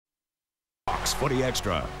Fox Footy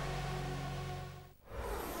Extra.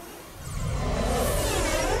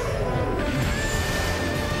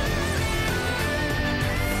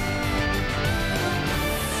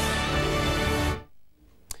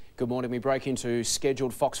 Good morning. We break into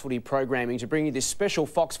scheduled Fox Footy programming to bring you this special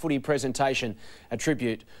Fox Footy presentation, a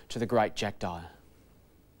tribute to the great Jack Dyer.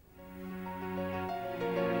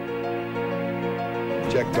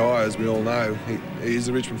 Jack Dyer, as we all know, he is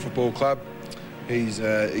the Richmond Football Club. He's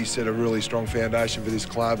set a really strong foundation for this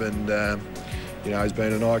club, and you know, he's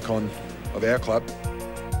been an icon of our club.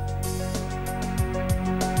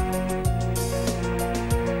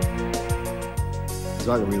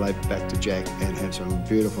 I can relate back to Jack and have some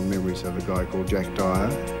beautiful memories of a guy called Jack Dyer.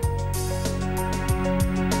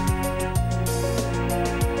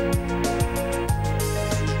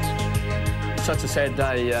 Such a sad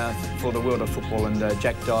day for the world of football, and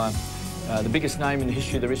Jack Dyer, the biggest name in the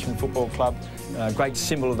history of the Richmond Football Club, great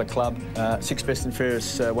symbol of the club, 6 best and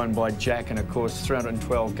fairest won by Jack, and of course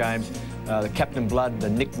 312 games. The captain blood, the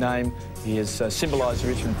nickname, he has symbolised the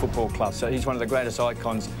Richmond Football Club. So he's one of the greatest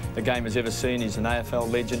icons the game has ever seen. He's an AFL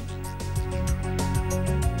legend.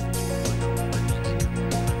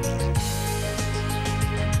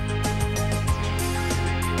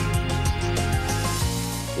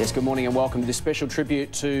 Yes, good morning and welcome to this special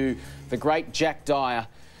tribute to the great Jack Dyer,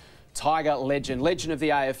 Tiger legend of the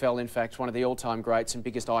AFL, in fact, one of the all-time greats and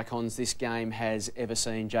biggest icons this game has ever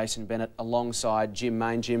seen. Jason Bennett alongside Jim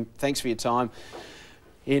Main. Jim, thanks for your time.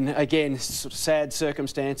 In, again, sort of sad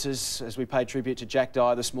circumstances as we pay tribute to Jack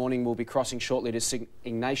Dyer this morning. We'll be crossing shortly to St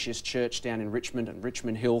Ignatius Church down in Richmond and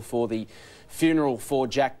Richmond Hill for the funeral for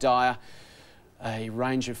Jack Dyer. A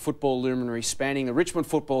range of football luminaries spanning the Richmond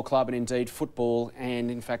Football Club and indeed football and,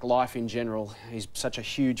 in fact, life in general. He's such a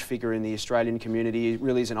huge figure in the Australian community. He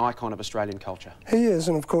really is an icon of Australian culture. He is,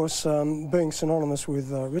 and of course, being synonymous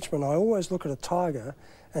with Richmond, I always look at a tiger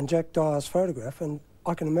and Jack Dyer's photograph, and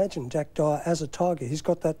I can imagine Jack Dyer as a tiger. He's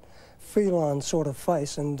got that feline sort of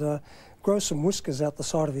face and grows some whiskers out the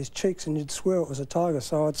side of his cheeks, and you'd swear it was a tiger.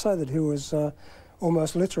 So I'd say that he was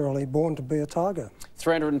almost literally born to be a tiger.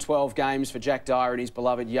 312 games for Jack Dyer in his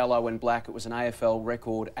beloved yellow and black. It was an AFL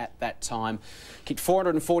record at that time. Kicked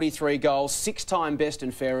 443 goals, 6-time best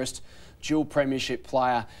and fairest, dual premiership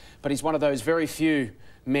player. But he's one of those very few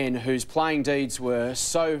men whose playing deeds were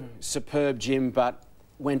so superb, Jim, but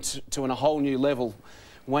went to a whole new level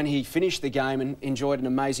when he finished the game and enjoyed an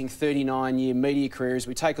amazing 39-year media career. As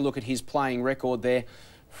we take a look at his playing record there,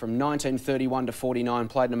 from 1931 to 49,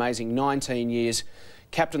 played an amazing 19 years,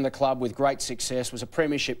 captained the club with great success, was a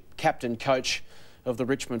premiership captain coach of the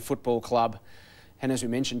Richmond Football Club, and as we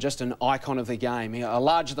mentioned, just an icon of the game. A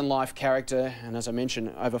larger-than-life character, and as I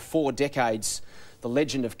mentioned, over 4 decades, the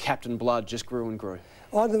legend of Captain Blood just grew and grew.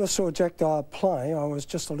 I never saw Jack Dyer play. I was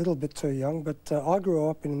just a little bit too young, but I grew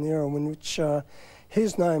up in an era in which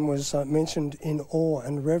his name was mentioned in awe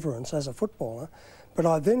and reverence as a footballer. But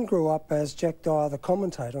I then grew up as Jack Dyer, the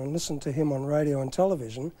commentator, and listened to him on radio and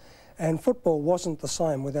television, and football wasn't the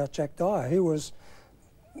same without Jack Dyer. He was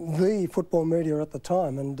the football media at the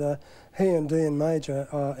time, and he and Ian Major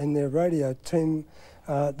in their radio team,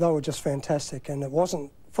 they were just fantastic, and it wasn't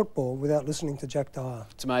football without listening to Jack Dyer.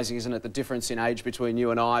 It's amazing, isn't it, the difference in age between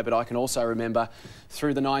you and I, but I can also remember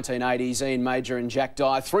through the 1980s, Ian Major and Jack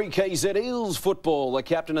Dyer, 3 keys at Eels football, the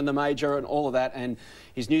captain and the major and all of that, and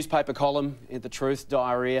his newspaper column, The Truth,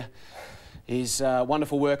 Diarrhea, his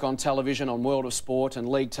wonderful work on television, on World of Sport and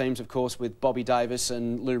league teams, of course, with Bobby Davis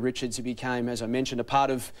and Lou Richards. He became, as I mentioned, a part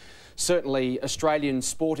of certainly Australian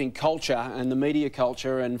sporting culture and the media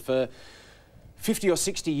culture, and for 50 or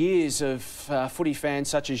 60 years of footy fans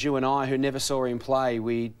such as you and I who never saw him play,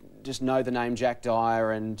 we just know the name Jack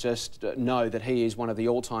Dyer and just know that he is one of the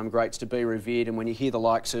all-time greats to be revered. And when you hear the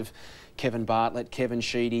likes of Kevin Bartlett, Kevin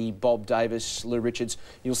Sheedy, Bob Davis, Lou Richards,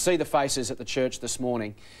 you'll see the faces at the church this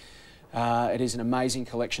morning. It is an amazing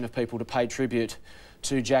collection of people to pay tribute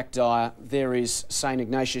to Jack Dyer. There is St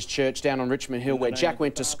Ignatius Church down on Richmond Hill where Jack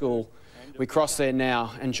went to school. We cross there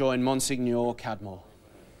now and join Monsignor Cudmore.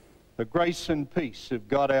 The grace and peace of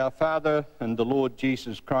God our Father and the Lord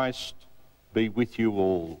Jesus Christ be with you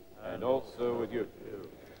all. And also with you.